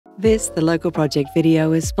This, the local project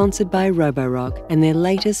video, is sponsored by Roborock and their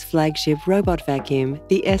latest flagship robot vacuum,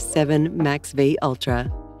 the S7 Max V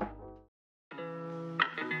Ultra.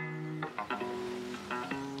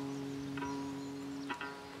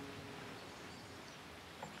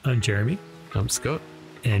 I'm Jeremy. I'm Scott.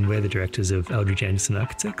 And we're the directors of Eldridge Anderson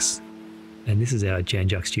Architects. And this is our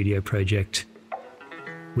Juc Studio project,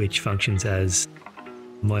 which functions as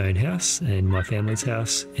my own house and my family's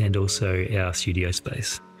house, and also our studio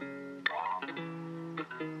space.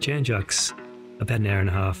 Juc's about an hour and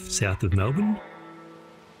a half south of Melbourne,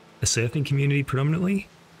 a surfing community predominantly.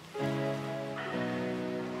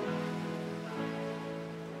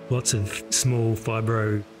 Lots of small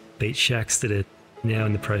fibro beach shacks that are now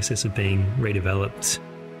in the process of being redeveloped.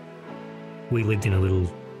 We lived in a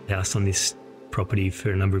little house on this property for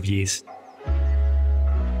a number of years.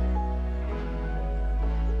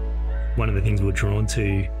 One of the things we were drawn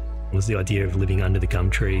to was the idea of living under the gum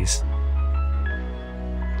trees.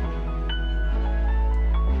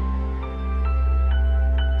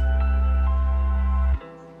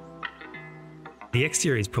 The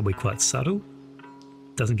exterior is probably quite subtle,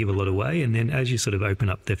 doesn't give a lot away, and then as you sort of open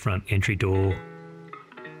up the front entry door,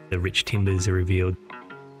 the rich timbers are revealed.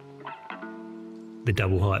 The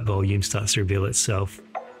double height volume starts to reveal itself.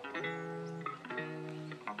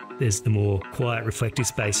 There's the more quiet reflective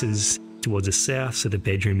spaces towards the south, so the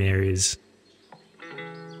bedroom areas.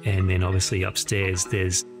 And then obviously upstairs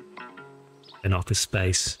there's an office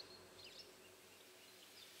space.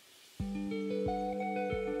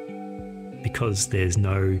 Because there's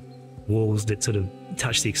no walls that sort of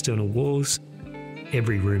touch the external walls,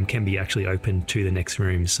 every room can be actually open to the next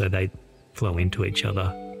room, so they flow into each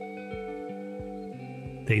other.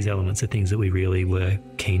 These elements are things that we really were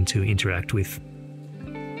keen to interact with.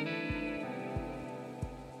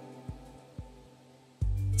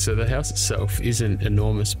 So the house itself isn't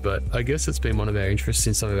enormous, but I guess it's been one of our interests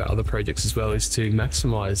in some of our other projects as well, is to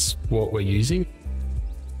maximise what we're using.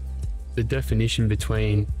 The definition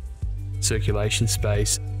between circulation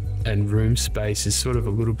space and room space is sort of a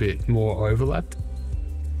little bit more overlapped.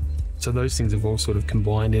 So those things have all sort of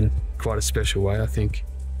combined in quite a special way, I think.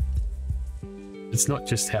 It's not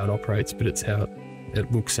just how it operates, but it's how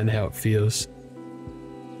it looks and how it feels.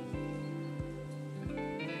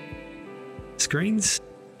 Screens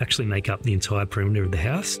actually make up the entire perimeter of the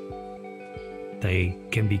house. They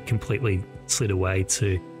can be completely slid away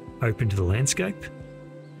to open to the landscape.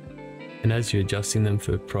 And as you're adjusting them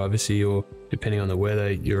for privacy, or depending on the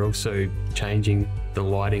weather, you're also changing the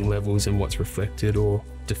lighting levels and what's reflected or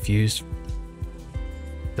diffused.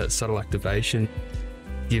 That subtle activation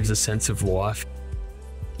gives a sense of life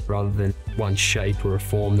rather than one shape or a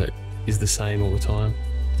form that is the same all the time.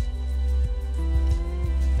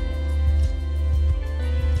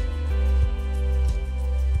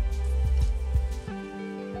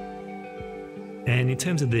 And in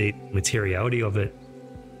terms of the materiality of it,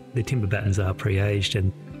 the timber battens are pre-aged,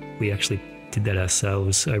 and we actually did that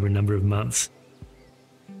ourselves over a number of months.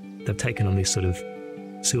 They've taken on this sort of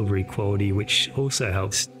silvery quality, which also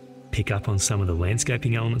helps pick up on some of the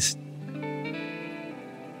landscaping elements.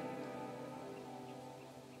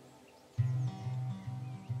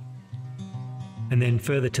 And then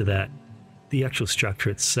further to that, the actual structure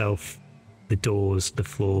itself, the doors, the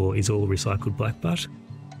floor, is all recycled blackbutt.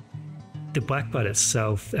 The blackbutt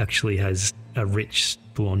itself actually has a rich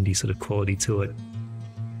blondie sort of quality to it.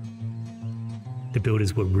 The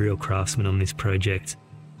builders were real craftsmen on this project.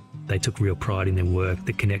 They took real pride in their work,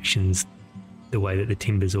 the connections, the way that the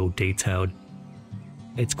timber's all detailed.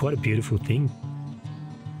 It's quite a beautiful thing.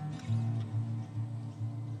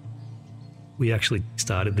 We actually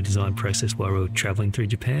started the design process while we were travelling through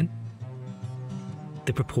Japan.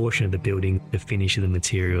 The proportion of the building, the finish of the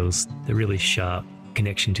materials, the really sharp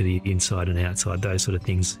connection to the inside and outside, those sort of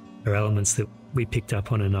things are elements that we picked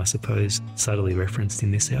up on and I suppose subtly referenced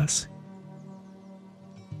in this house.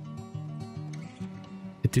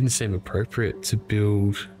 It didn't seem appropriate to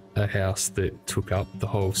build a house that took up the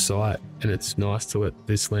whole site, and it's nice to let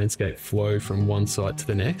this landscape flow from one site to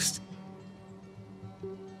the next.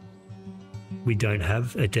 We don't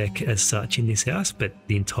have a deck as such in this house, but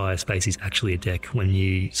the entire space is actually a deck when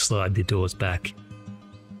you slide the doors back,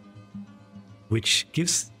 which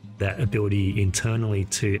gives that ability internally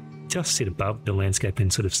to just sit above the landscape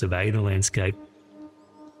and sort of survey the landscape.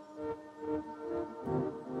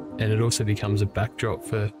 And it also becomes a backdrop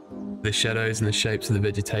for the shadows and the shapes of the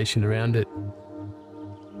vegetation around it.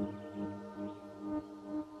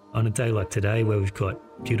 On a day like today, where we've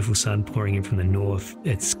got beautiful sun pouring in from the north,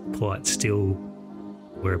 it's quite still.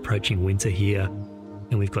 We're approaching winter here,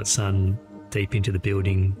 and we've got sun deep into the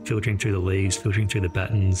building, filtering through the leaves, filtering through the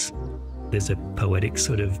battens. There's a poetic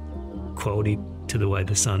sort of quality to the way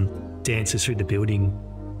the sun dances through the building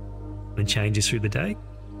and changes through the day.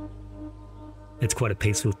 It's quite a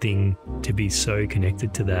peaceful thing to be so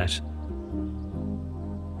connected to that.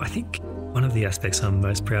 I think one of the aspects I'm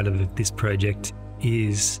most proud of this project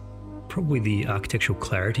is probably the architectural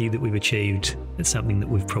clarity that we've achieved. It's something that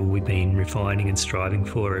we've probably been refining and striving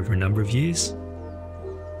for over a number of years.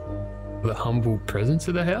 The humble presence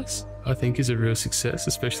of the house, I think, is a real success,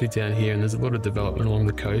 especially down here, and there's a lot of development along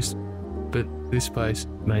the coast. But this place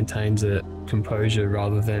maintains a composure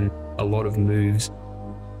rather than a lot of moves.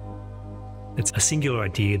 It's a singular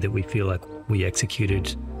idea that we feel like we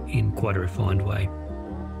executed in quite a refined way,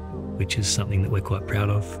 which is something that we're quite proud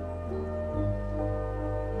of.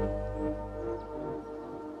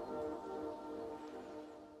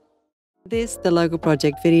 This, the local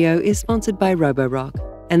project video, is sponsored by Roborock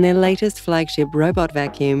and their latest flagship robot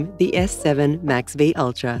vacuum, the S7 Max V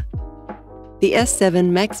Ultra. The S7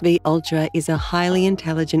 Max V Ultra is a highly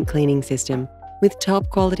intelligent cleaning system with top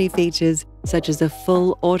quality features such as a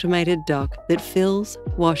full automated dock that fills,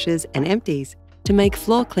 washes and empties to make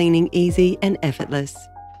floor cleaning easy and effortless.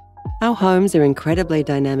 Our homes are incredibly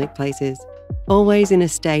dynamic places, always in a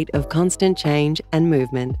state of constant change and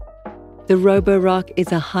movement. The Roborock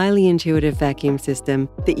is a highly intuitive vacuum system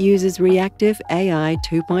that uses reactive AI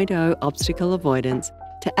 2.0 obstacle avoidance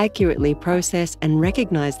to accurately process and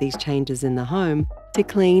recognize these changes in the home to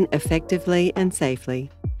clean effectively and safely.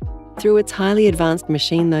 Through its highly advanced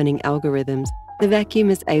machine learning algorithms, the vacuum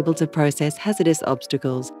is able to process hazardous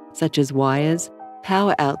obstacles such as wires,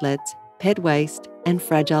 power outlets, pet waste, and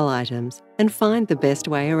fragile items, and find the best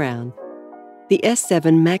way around. The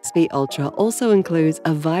S7 Max V Ultra also includes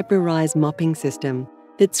a Vibra-Rise mopping system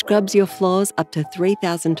that scrubs your floors up to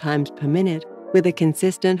 3,000 times per minute with a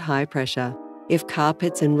consistent high pressure. If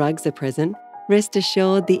carpets and rugs are present, rest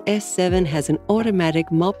assured the S7 has an automatic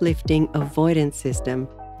mop lifting avoidance system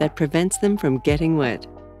that prevents them from getting wet.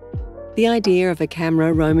 The idea of a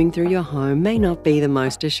camera roaming through your home may not be the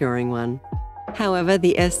most assuring one. However,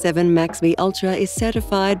 the S7 Max V Ultra is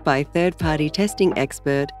certified by third-party testing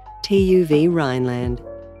expert TUV Rhineland,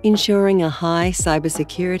 ensuring a high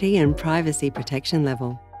cybersecurity and privacy protection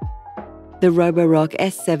level. The Roborock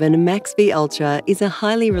S7 Max V Ultra is a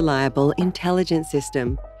highly reliable, intelligent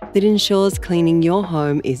system that ensures cleaning your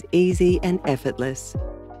home is easy and effortless.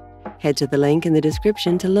 Head to the link in the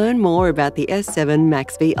description to learn more about the S7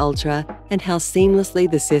 Max V Ultra and how seamlessly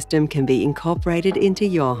the system can be incorporated into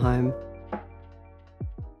your home.